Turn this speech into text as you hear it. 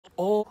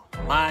Oh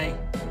my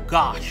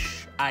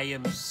gosh, I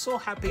am so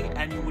happy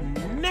and you would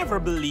never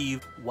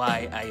believe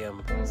why I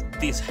am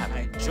this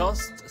happy. I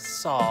just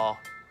saw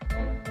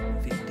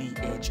the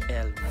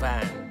DHL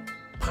van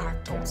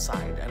parked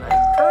outside and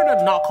I heard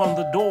a knock on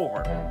the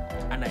door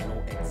and I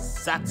know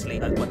exactly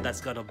what that's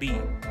gonna be.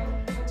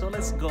 So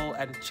let's go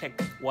and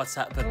check what's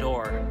at the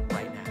door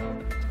right now.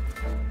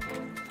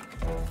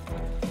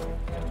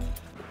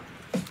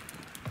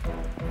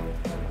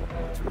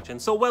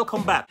 So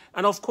welcome back,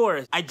 and of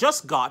course I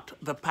just got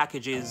the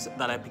packages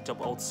that I picked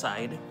up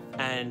outside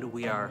and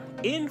we are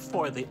in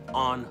for the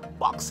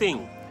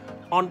unboxing,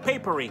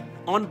 unpapering,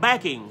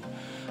 unbagging,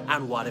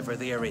 and whatever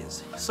there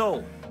is.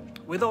 So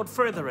without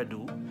further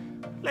ado,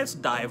 let's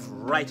dive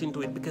right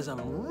into it because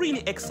I'm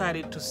really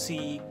excited to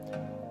see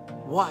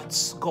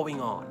what's going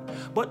on.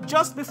 But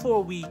just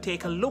before we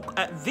take a look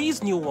at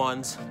these new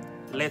ones,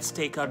 let's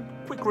take a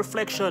quick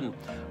reflection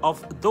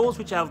of those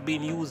which I've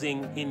been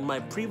using in my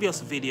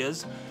previous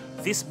videos,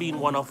 this being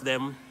one of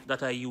them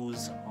that I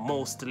use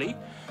mostly.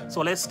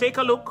 So let's take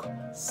a look.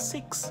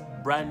 6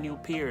 brand new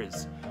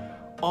pairs,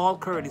 all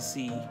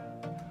courtesy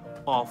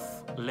of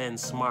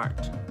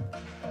Lensmart.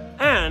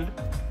 And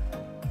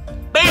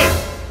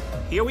bam!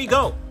 Here we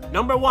go.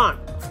 Number 1.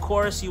 Of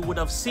course, you would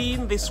have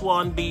seen this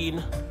one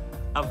being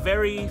a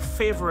very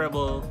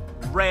favorable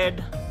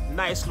red,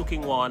 nice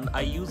looking one.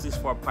 I use this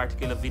for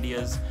particular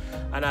videos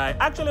and I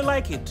actually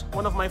like it.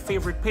 One of my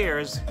favorite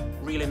pairs,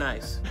 really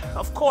nice.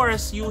 Of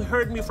course, you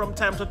heard me from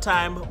time to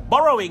time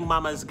borrowing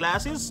Mama's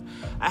glasses.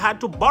 I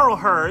had to borrow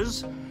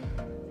hers,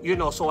 you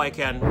know, so I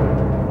can.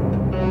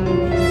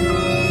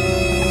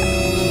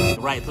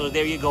 Right, so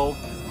there you go.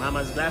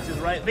 Mama's glasses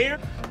right there.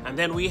 And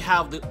then we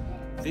have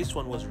this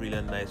one was really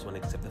a nice one,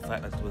 except the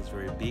fact that it was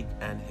very big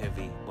and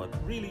heavy, but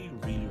really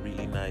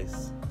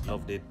nice.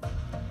 Loved it.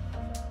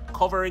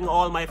 Covering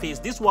all my face.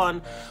 This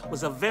one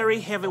was a very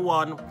heavy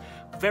one,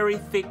 very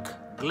thick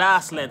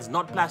glass lens,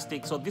 not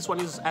plastic. So this one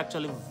is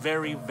actually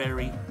very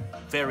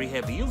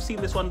heavy. You've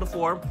seen this one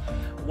before.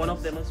 One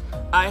of them is.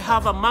 I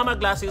have a Mama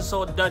glasses,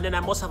 so then I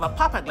must have a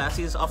Papa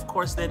glasses. Of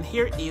course, then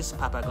here is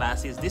Papa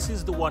glasses. This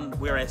is the one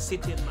where I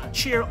sit in my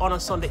chair on a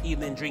Sunday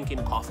evening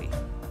drinking coffee.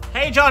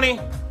 Hey Johnny,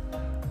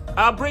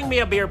 bring me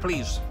a beer,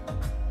 please.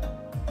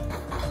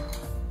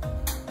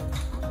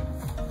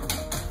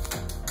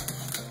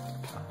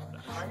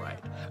 Right.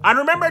 And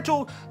remember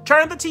to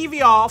turn the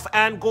TV off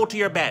and go to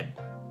your bed.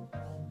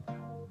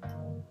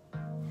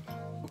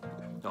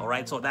 All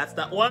right, so that's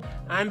that one.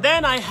 And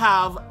then I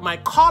have my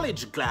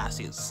college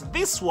glasses.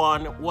 This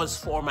one was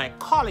for my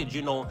college,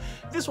 you know.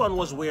 This one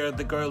was where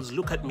the girls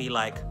look at me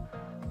like,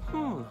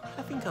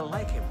 I think I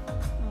like him.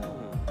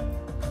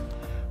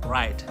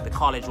 Right, the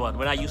college one.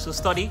 When I used to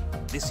study,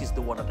 this is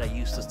the one that I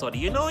used to study.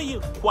 You know, you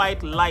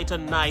quite light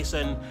and nice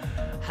and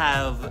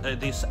have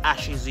this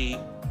ashes?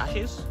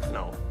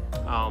 No.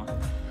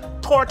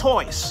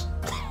 Tortoise.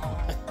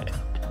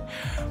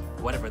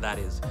 Whatever that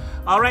is.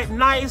 All right,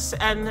 nice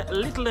and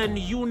little and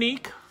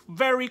unique.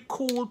 Very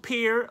cool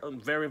pair.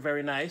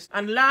 Very nice.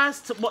 And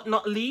last but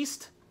not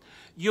least,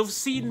 you've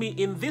seen me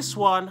in this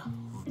one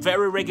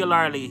very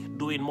regularly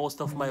doing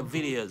most of my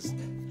videos.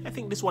 I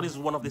think this one is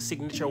one of the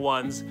signature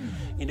ones.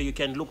 You know, you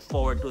can look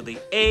forward to the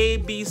A,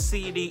 B,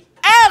 C, D,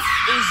 F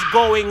is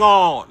going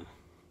on.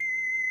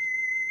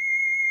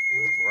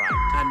 Right.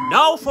 And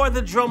now for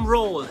the drum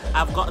roll.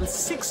 I've gotten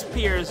 6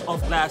 pairs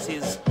of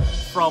glasses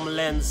from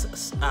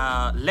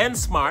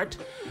Lensmart.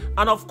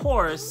 And of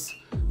course,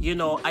 you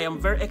know, I am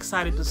very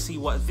excited to see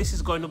what this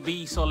is going to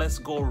be. So let's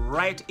go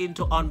right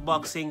into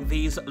unboxing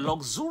these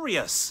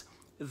luxurious,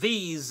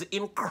 these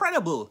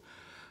incredible.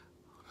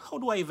 How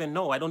do I even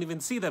know? I don't even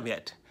see them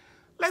yet.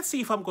 Let's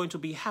see if I'm going to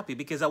be happy,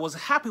 because I was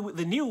happy with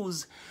the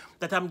news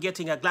that I'm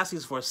getting a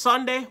glasses for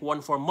Sunday,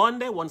 one for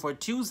Monday, one for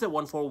Tuesday,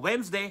 one for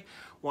Wednesday,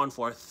 one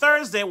for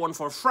Thursday, one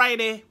for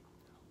Friday.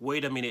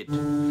 Wait a minute.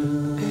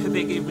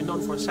 They gave me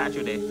none for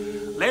Saturday.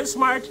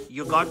 Lensmart,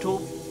 you got to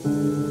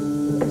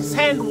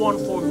send one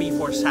for me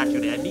for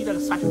Saturday. I need a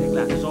Saturday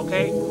glasses,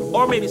 okay?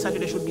 Or maybe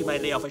Saturday should be my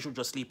day off. I should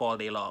just sleep all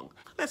day long.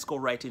 Let's go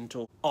right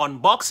into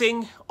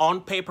unboxing,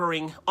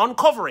 unpapering,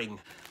 uncovering.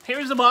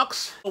 Here's the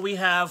box. We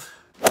have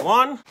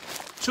 1,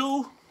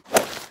 2,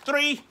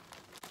 3.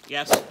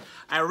 Yes,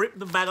 I ripped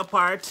the bag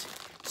apart.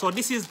 So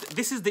this is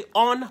the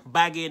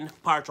unbagging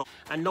part of.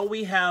 And now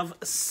we have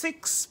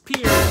 6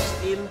 pairs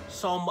in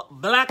some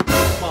black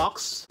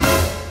box.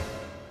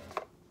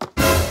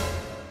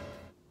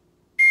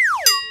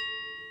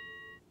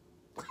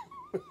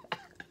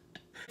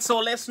 So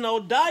let's now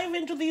dive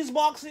into these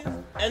boxes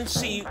and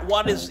see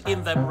what is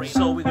in them.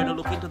 So we're going to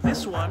look into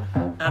this one,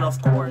 and of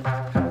course,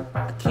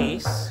 a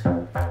case.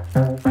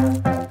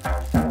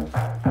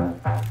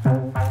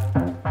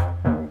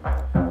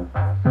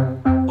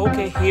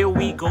 Okay, here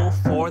we go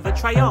for the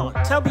try-on.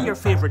 Tell me your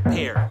favorite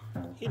pair.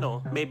 You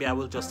know, maybe I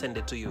will just send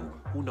it to you.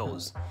 Who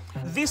knows?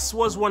 This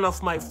was one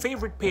of my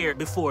favorite pair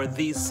before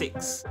these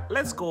 6.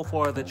 Let's go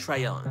for the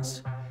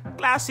try-ons.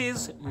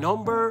 Glasses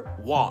number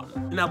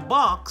 1. In a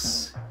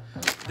box,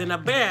 then a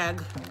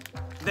bag,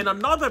 then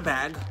another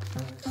bag,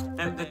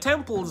 and the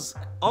temples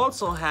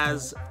also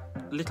has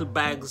little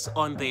bags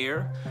on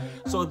there.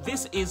 So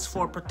this is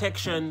for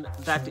protection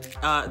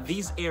that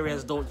these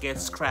areas don't get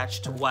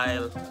scratched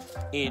while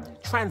in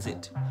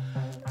transit.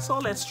 So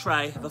let's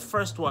try the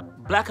first one,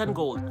 black and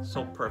gold.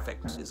 So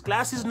perfect. This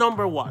glasses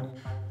number 1.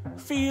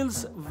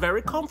 Feels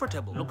very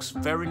comfortable. Looks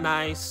very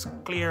nice,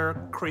 clear,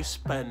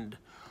 crisp, and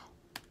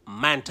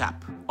man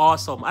tap.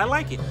 Awesome. I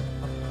like it.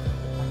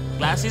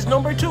 Glasses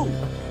number 2.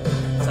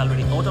 It's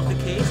already out of the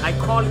case. I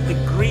call it the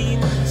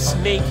green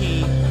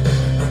snaky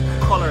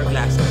color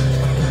glasses.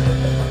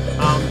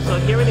 So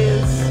here it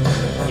is.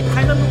 It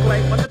kind of looks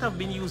like what that I've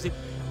been using,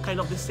 kind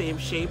of the same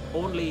shape,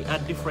 only a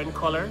different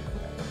color.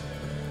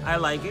 I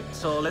like it.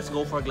 So let's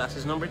go for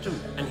glasses number 2.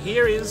 And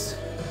here is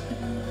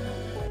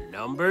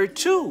number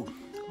 2.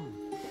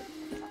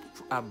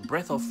 A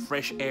breath of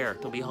fresh air.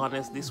 To be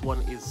honest, this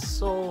one is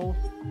so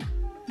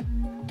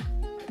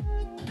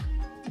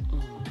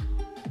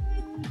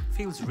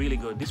feels really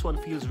good. This one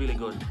feels really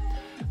good.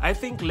 I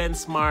think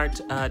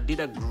Lensmart did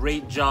a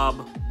great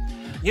job.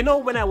 You know,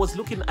 when I was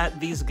looking at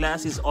these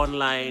glasses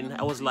online,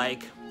 I was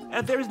like,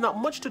 there is not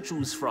much to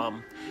choose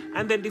from.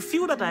 And then the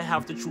few that I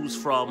have to choose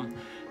from,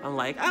 I'm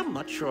like, I'm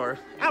not sure.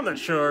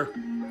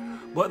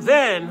 But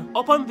then,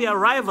 upon the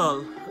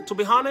arrival, to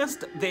be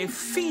honest, they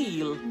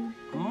feel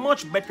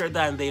much better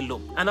than they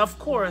look. And of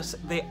course,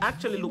 they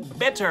actually look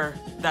better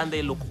than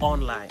they look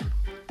online.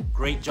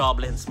 Great job,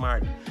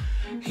 Lensmart.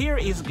 Here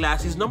is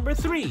glasses number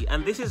 3,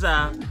 and this is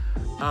a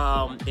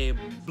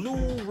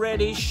blue,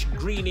 reddish,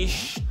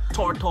 greenish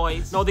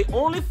tortoise. Now, the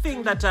only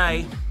thing that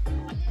I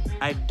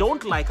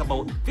don't like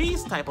about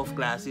these type of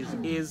glasses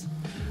is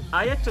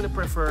I actually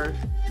prefer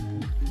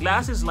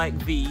glasses like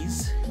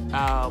these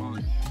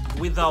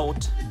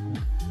without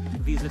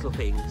these little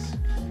things.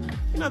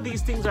 You know,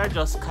 these things are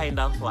just kind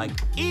of like,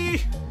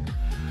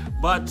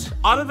 but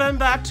other than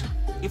that,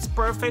 it's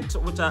perfect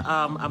with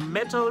a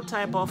metal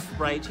type of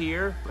right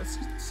here. Let's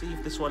see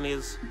if this one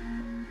is.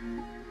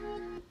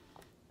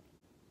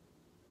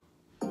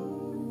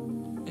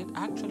 It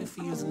actually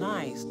feels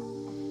nice.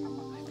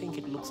 I think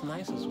it looks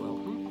nice as well.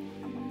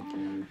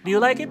 Do you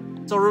like it?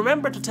 So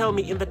remember to tell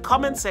me in the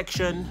comment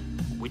section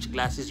which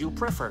glasses you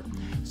prefer.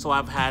 So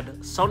I've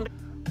had Sunday,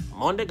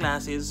 Monday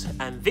glasses,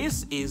 and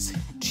this is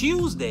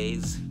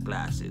Tuesday's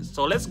glasses.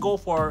 So let's go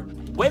for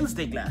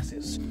Wednesday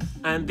glasses.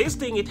 And this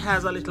thing, it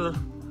has a little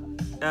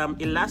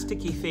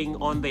elasticy thing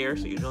on there,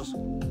 so you just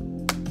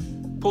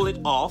pull it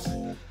off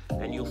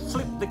and you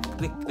flip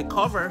the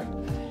cover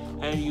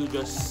and you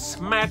just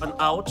smack it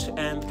out.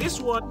 And this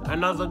one,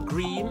 another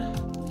green.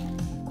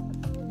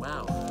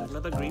 Wow,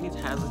 another green. It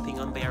has a thing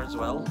on there as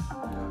well,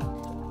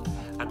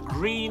 a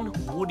green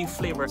woody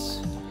flavor.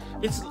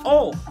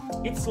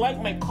 It's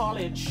like my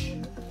college,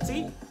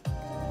 see,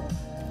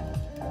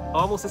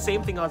 almost the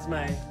same thing as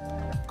my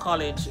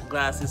college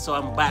glasses. So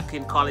I'm back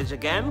in college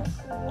again,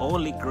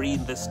 only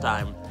green this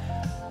time.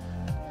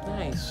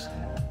 Nice.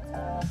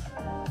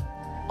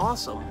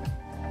 Awesome.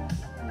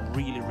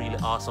 Really, really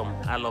awesome.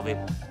 I love it.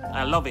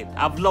 I love it.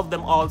 I've loved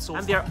them also,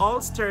 and they're all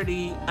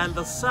sturdy, and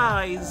the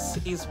size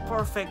is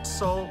perfect.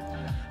 So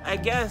I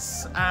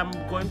guess I'm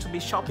going to be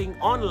shopping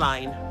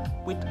online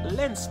with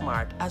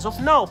Lensmart as of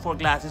now for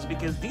glasses,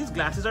 because these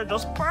glasses are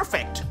just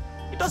perfect.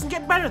 It doesn't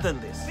get better than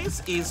this.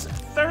 This is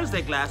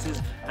Thursday glasses,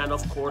 and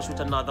of course with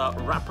another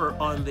wrapper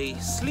on the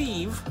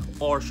sleeve,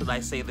 or should I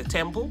say the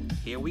temple.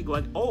 Here we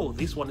go. Oh,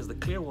 this one is the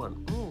clear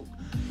one.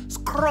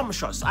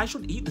 Scrumptious. I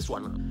should eat this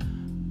one.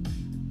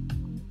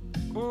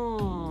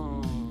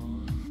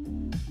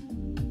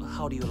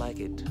 How do you like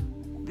it?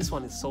 This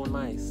one is so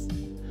nice.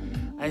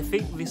 I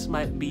think this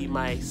might be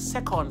my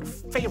second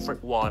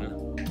favorite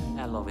one.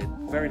 I love it.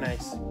 Very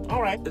nice.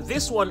 All right.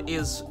 This one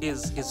is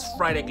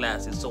Friday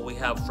glasses. So we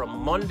have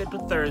from Monday to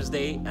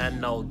Thursday,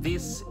 and now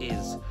this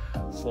is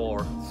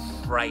for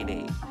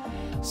Friday.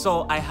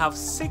 So I have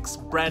 6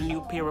 brand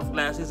new pair of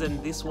glasses,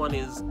 and this one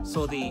is,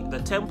 so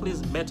the temple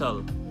is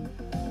metal,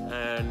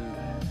 and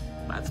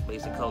that's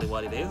basically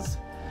what it is.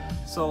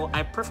 So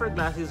I prefer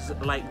glasses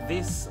like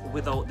this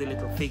without the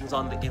little things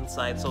on the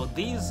inside. So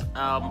these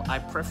I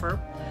prefer.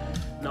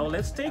 Now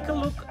let's take a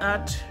look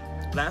at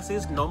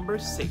glasses number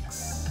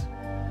 6.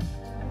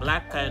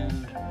 Black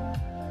and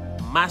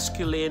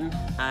masculine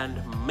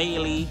and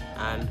male,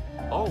 and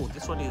oh,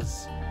 this one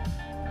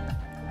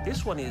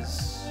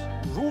is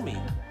roomy.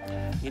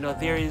 You know,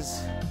 there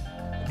is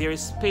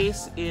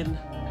space in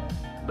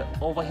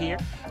over here.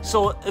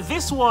 So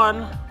this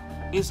one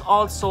is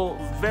also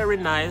very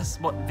nice,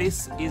 but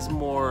this is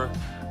more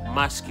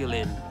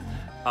masculine,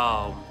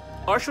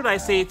 or should I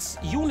say it's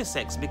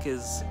unisex,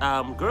 because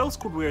girls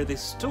could wear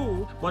this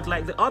too, but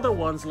like the other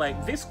ones,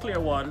 like this clear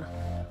one,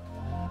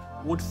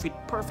 would fit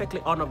perfectly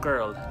on a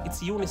girl.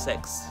 It's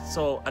unisex,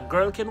 so a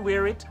girl can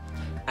wear it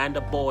and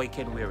a boy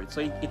can wear it,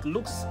 so it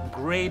looks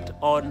great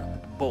on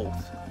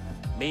both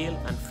male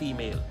and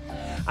female.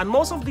 And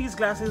most of these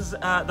glasses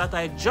that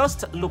I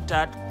just looked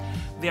at,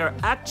 they're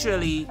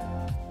actually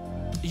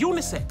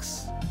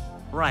unisex,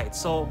 right?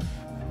 So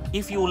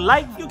if you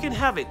like, you can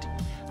have it,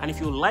 and if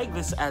you like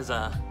this as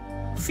a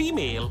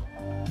female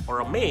or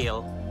a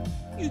male,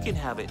 you can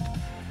have it.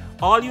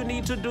 All you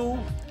need to do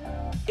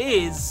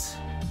is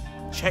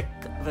check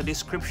the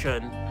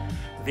description.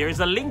 There's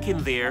a link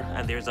in there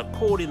and there's a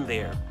code in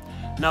there.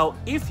 Now,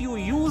 if you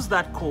use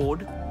that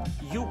code,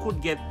 you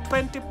could get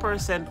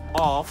 20%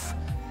 off,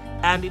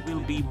 and it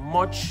will be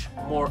much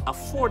more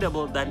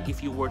affordable than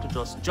if you were to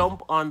just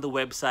jump on the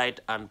website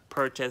and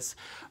purchase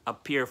a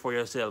pair for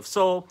yourself.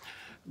 So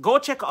go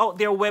check out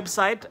their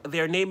website.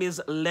 Their name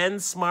is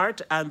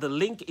Lensmart, and the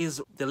link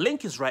is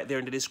right there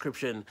in the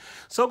description.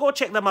 So go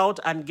check them out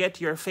and get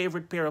your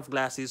favorite pair of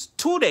glasses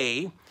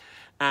today.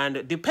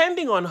 And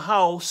depending on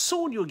how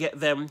soon you get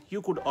them,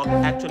 you could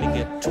actually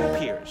get 2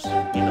 pairs.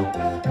 You know,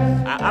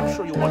 I'm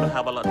sure you want to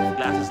have a lot of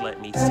glasses like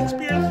me. 6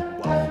 pairs?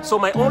 Wow. So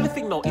my only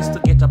thing now is to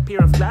get a pair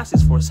of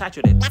glasses for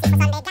Saturday. Glasses for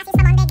Sunday, glasses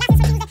for Monday, glasses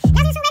for Tuesday,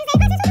 glasses for Wednesday,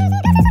 glasses for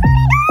Thursday, glasses for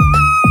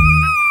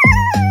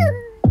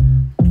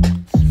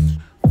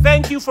Friday.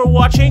 Thank you for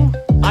watching.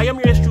 I am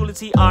yours truly,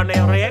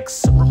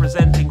 TR9RX,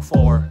 representing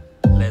for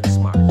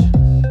Lensmart,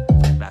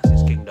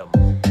 Glasses Kingdom.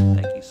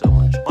 Thank you so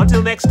much.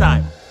 Until next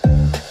time.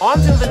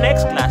 Until the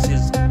next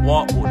glasses,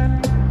 walk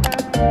good.